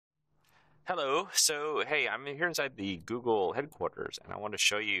Hello. So, hey, I'm here inside the Google headquarters, and I want to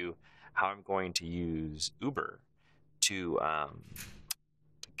show you how I'm going to use Uber to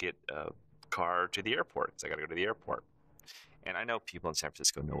get a car to the airport because I got to go to the airport. And I know people in San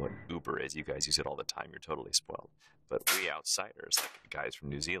Francisco know what Uber is. You guys use it all the time. You're totally spoiled. But we outsiders, like guys from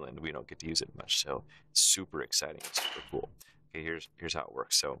New Zealand, we don't get to use it much. So, super exciting, super cool. Okay, here's how it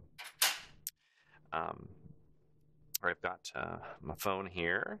works. So, um, I've got my phone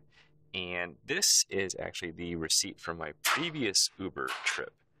here. And this is actually the receipt from my previous Uber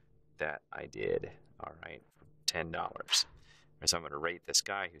trip that I did, all right, for $10. So I'm going to rate this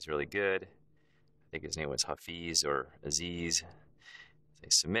guy who's really good. I think his name was Hafiz or Aziz. Say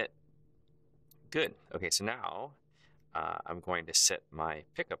submit. Good. Okay, so now I'm going to set my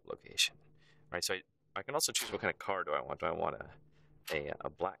pickup location. All right, so I can also choose what kind of car do I want. Do I want a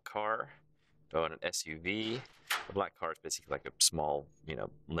black car? Do I want an SUV? A black car is basically like a small,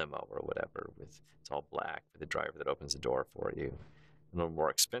 limo or whatever. It's all black with a driver that opens the door for you. A little more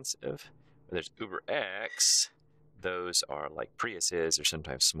expensive. But there's Uber X. Those are like Priuses or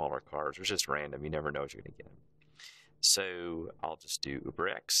sometimes smaller cars. They're just random. You never know what you're going to get. So I'll just do Uber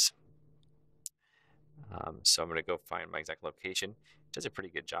X. So I'm going to go find my exact location. It does a pretty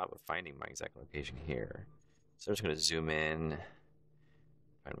good job of finding my exact location here. So I'm just going to zoom in,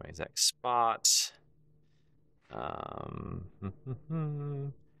 find my exact spot.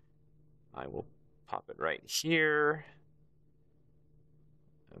 I will pop it right here.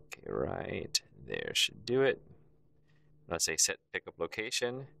 Okay, right there should do it. Let's say set pickup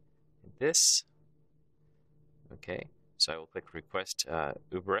location. This. Okay, so I will click request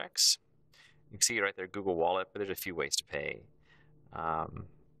UberX. You can see right there Google Wallet, but there's a few ways to pay. You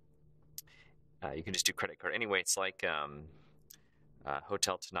can just do credit card. Anyway, it's like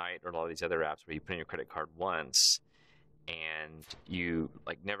Hotel Tonight or all these other apps where you put in your credit card once and you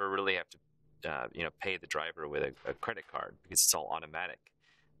never really have to pay the driver with a credit card because it's all automatic.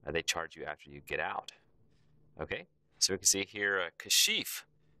 They charge you after you get out. Okay, so we can see here Kashif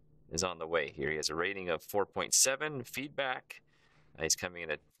is on the way here. He has a rating of 4.7 feedback. He's coming in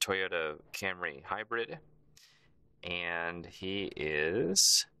a Toyota Camry hybrid, and he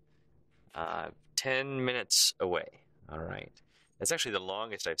is 10 minutes away. All right. That's actually the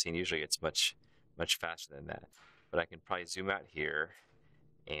longest I've seen. Usually it's much faster than that. But I can probably zoom out here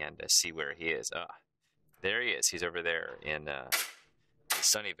and see where he is. There he is. He's over there in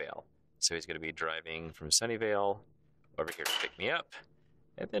Sunnyvale. So he's going to be driving from Sunnyvale over here to pick me up.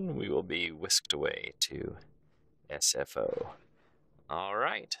 And then we will be whisked away to SFO. All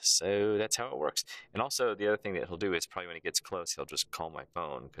right. So that's how it works. And also the other thing that he'll do is probably when he gets close, he'll just call my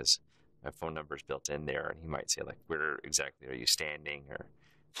phone because my phone number is built in there, and he might say, where exactly are you standing or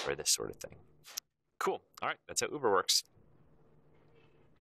this sort of thing. Cool. All right. That's how Uber works.